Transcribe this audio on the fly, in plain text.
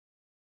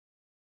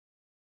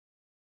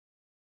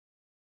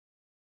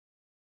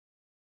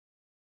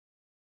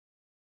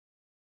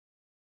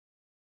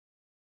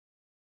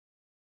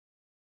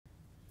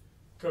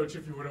Coach,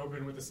 if you would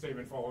open with a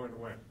statement following the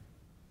win.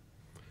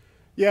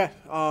 Yeah,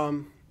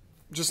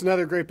 just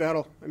another great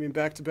battle. I mean,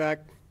 back-to-back,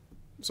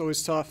 it's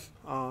always tough.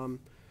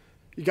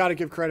 You got to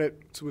give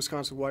credit to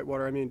Wisconsin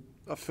Whitewater. I mean,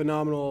 a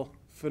phenomenal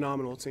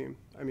team.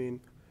 I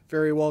mean,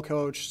 very well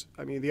coached.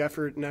 I mean, the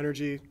effort and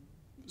energy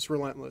is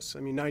relentless.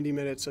 I mean, 90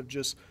 minutes of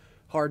just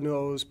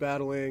hard-nosed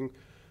battling,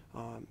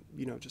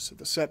 just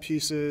the set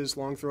pieces,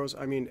 long throws.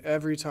 I mean,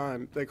 every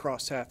time they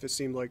crossed half, it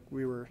seemed like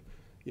we were,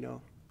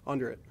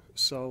 under it.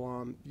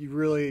 So you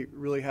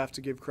really have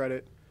to give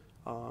credit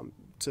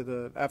to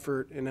the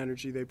effort and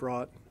energy they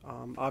brought.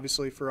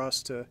 Obviously, for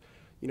us to,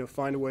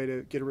 find a way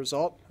to get a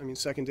result. I mean,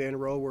 second day in a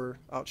row, we're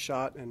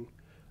outshot, and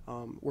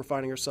we're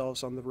finding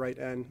ourselves on the right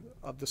end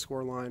of the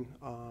score line.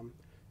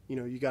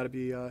 You got to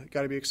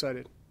be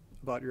excited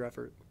about your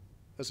effort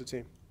as a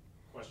team.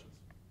 Questions?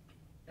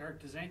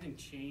 Eric, does anything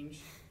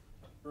change,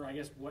 or I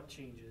guess what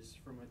changes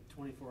from a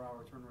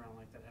 24-hour turnaround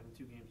like that, having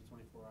 2 games in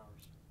 24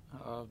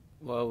 hours?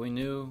 Well, we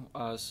knew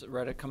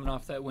right coming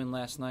off that win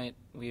last night,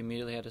 we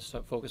immediately had to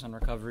start focus on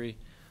recovery,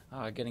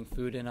 getting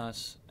food in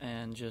us,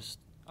 and just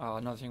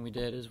another thing we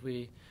did is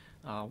we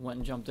went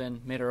and jumped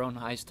in, made our own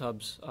ice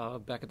tubs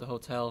back at the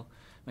hotel,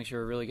 make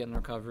sure we're really getting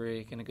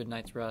recovery, getting a good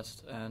night's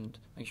rest, and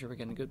make sure we're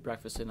getting a good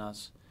breakfast in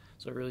us.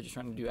 So really just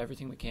trying to do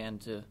everything we can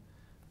to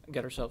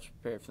get ourselves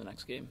prepared for the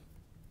next game.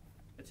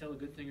 Attila, a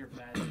good thing or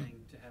bad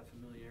thing to have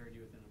familiarity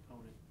with an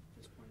opponent at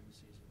this point in the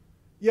season?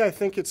 Yeah, I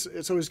think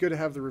it's always good to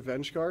have the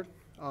revenge card,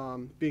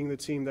 being the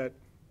team that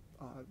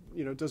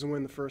doesn't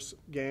win the first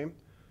game.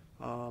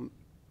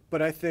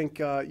 But I think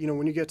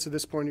when you get to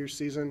this point of your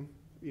season,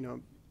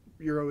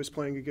 you're always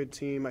playing a good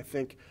team. I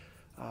think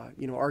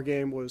our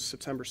game was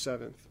September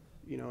 7th.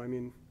 I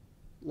mean,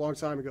 long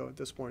time ago at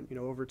this point.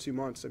 Over 2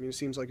 months. I mean, it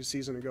seems like a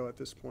season ago at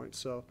this point.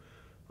 So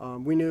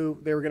we knew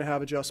they were going to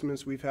have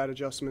adjustments. We've had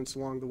adjustments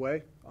along the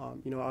way.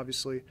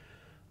 Obviously.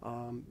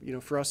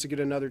 For us to get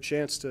another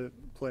chance to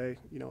play,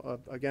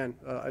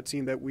 a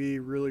team that we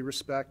really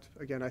respect.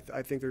 Again,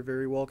 I think they're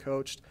very well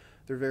coached.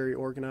 They're very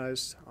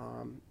organized.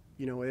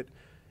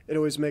 It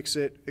always makes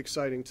it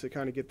exciting to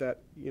kind of get that,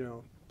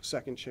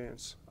 second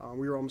chance.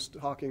 We were almost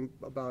talking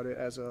about it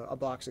as a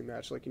boxing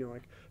match, like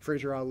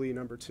Frazier Ali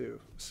 #2.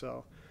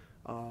 So,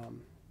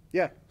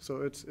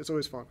 so it's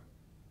always fun.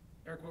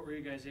 Eric, what were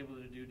you guys able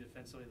to do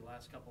defensively the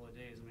last couple of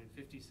days? I mean,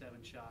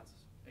 57 shots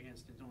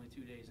against in only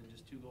 2 days and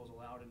just 2 goals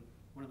allowed, and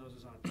one of those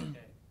was on a PK.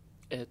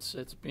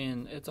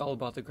 It's all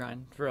about the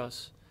grind for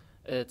us.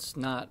 It's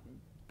not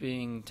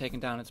being taken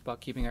down. It's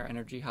about keeping our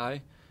energy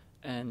high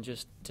and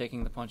just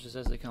taking the punches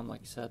as they come,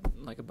 like you said,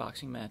 like a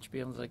boxing match. Be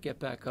able to get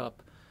back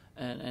up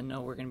and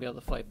know we're going to be able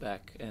to fight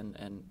back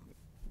and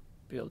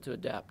be able to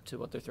adapt to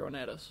what they're throwing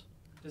at us.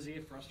 Does it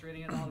get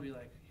frustrating at all to be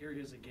like, here it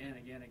is again,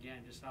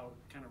 just how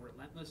kind of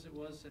relentless it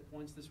was at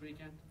points this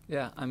weekend?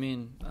 Yeah, I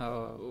mean,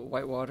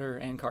 Whitewater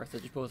and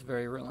Carthage, both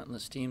very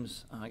relentless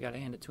teams. I got to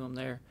hand it to them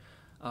there.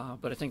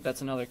 But I think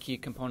that's another key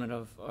component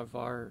of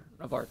our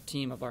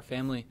team, of our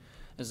family,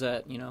 is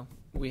that,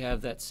 we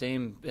have that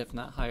same, if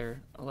not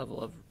higher, level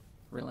of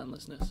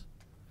relentlessness.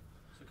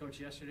 So, Coach,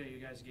 yesterday you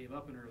guys gave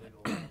up an early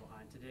goal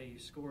behind. Today you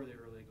score the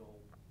early goal.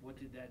 What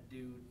did that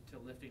do to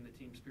lifting the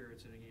team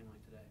spirits in a game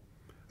like today?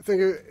 I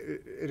think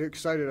it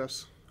excited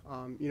us.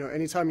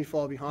 Anytime you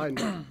fall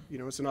behind,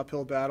 it's an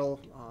uphill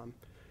battle.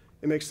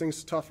 It makes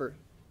things tougher,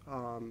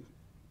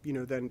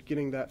 than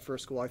getting that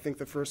first goal. I think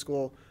the first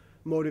goal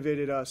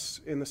motivated us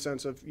in the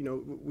sense of,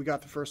 we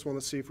got the first one,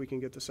 let's see if we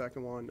can get the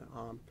second one.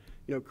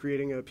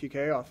 Creating a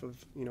PK off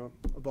of,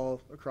 a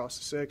ball across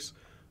the 6,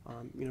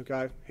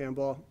 guy,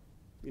 handball,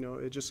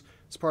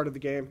 it's part of the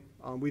game.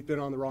 We've been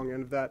on the wrong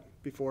end of that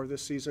before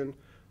this season.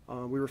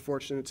 We were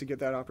fortunate to get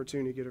that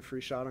opportunity to get a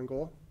free shot on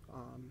goal.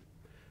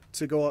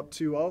 To go up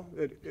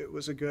 2-0, it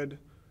was a good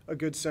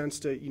sense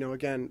to,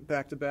 again,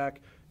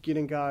 back-to-back,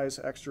 getting guys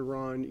extra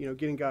run,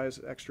 getting guys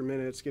extra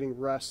minutes, getting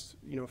rest,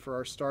 for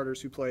our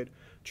starters who played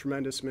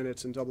tremendous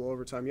minutes in double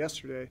overtime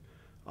yesterday.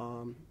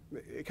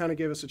 It kind of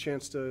gave us a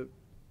chance to,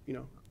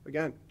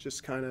 again,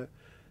 just kind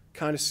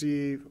of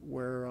see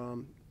where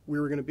we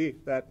were going to be.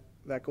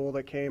 That goal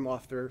that came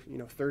off their,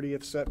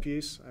 30th set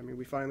piece. I mean,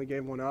 we finally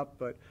gave one up,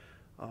 but,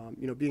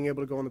 being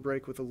able to go on the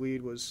break with a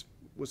lead was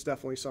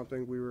definitely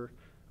something we were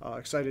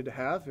excited to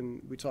have.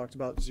 And we talked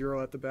about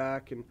 0 at the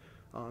back and,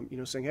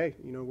 saying, hey,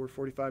 we're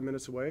 45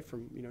 minutes away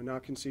from,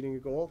 not conceding a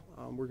goal.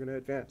 We're going to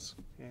advance.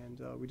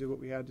 And we did what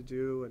we had to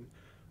do.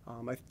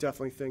 And I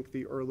definitely think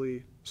the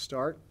early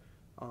start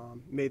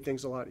made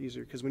things a lot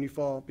easier, because when you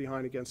fall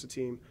behind against a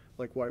team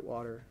like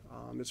Whitewater,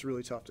 it's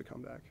really tough to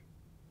come back.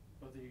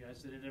 Both of you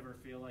guys, did it ever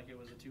feel like it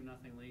was a 2-0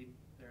 lead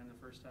there in the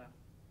first half?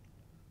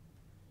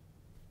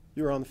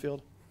 You were on the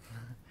field.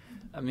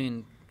 I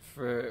mean,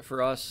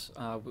 for us,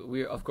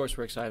 we of course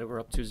we're excited. We're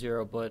up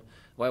 2-0, but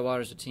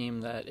Whitewater's a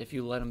team that if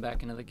you let them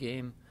back into the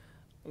game,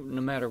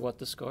 no matter what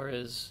the score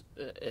is,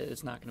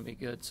 it's not going to be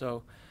good.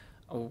 So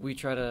we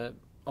try to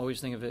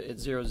always think of it at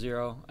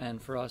 0-0,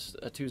 and for us,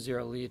 a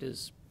 2-0 lead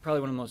is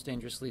probably one of the most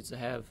dangerous leads to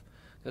have,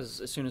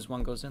 because as soon as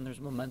one goes in, there's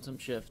a momentum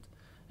shift,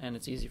 and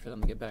it's easy for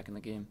them to get back in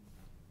the game.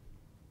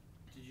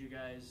 Did you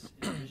guys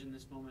envision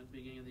this moment at the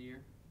beginning of the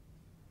year?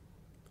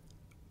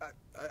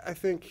 I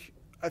think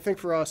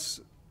for us,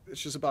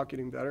 it's just about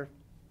getting better.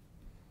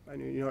 I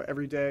mean,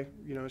 every day,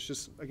 it's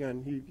just,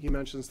 again, he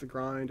mentions the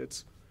grind.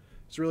 It's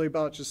really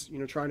about just,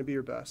 trying to be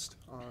your best.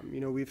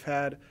 We've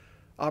had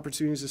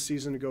opportunities this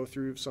season to go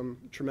through some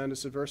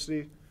tremendous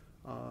adversity.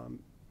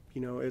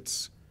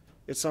 It's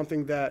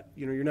something that,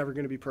 you're never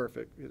going to be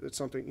perfect. It's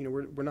something,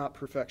 we're not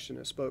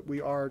perfectionists, but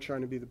we are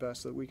trying to be the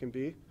best that we can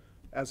be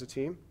as a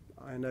team.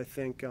 And I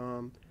think,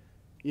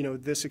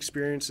 this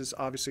experience is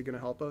obviously going to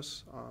help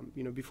us.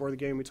 Before the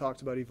game, we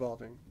talked about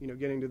evolving,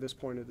 getting to this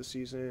point of the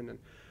season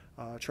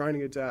and trying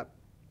to adapt,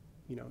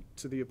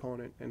 to the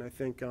opponent. And I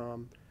think,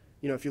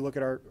 if you look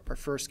at our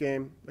first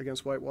game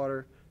against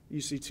Whitewater,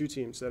 you see two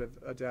teams that have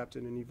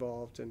adapted and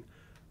evolved. And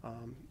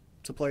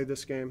to play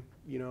this game,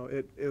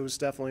 it was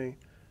definitely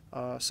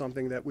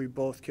something that we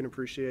both can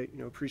appreciate,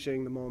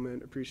 appreciating the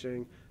moment,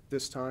 appreciating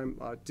this time.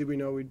 Did we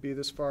know we'd be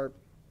this far?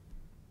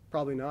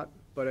 Probably not.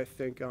 But I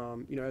think,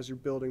 as you're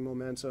building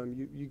momentum,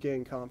 you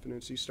gain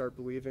confidence, you start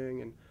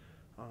believing,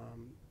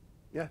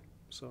 and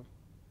so.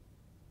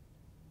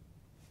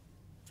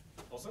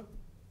 All set? All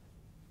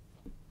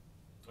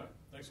right,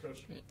 thanks,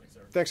 Coach. Great. Thanks,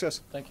 Eric. Thanks,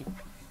 guys. Thank you.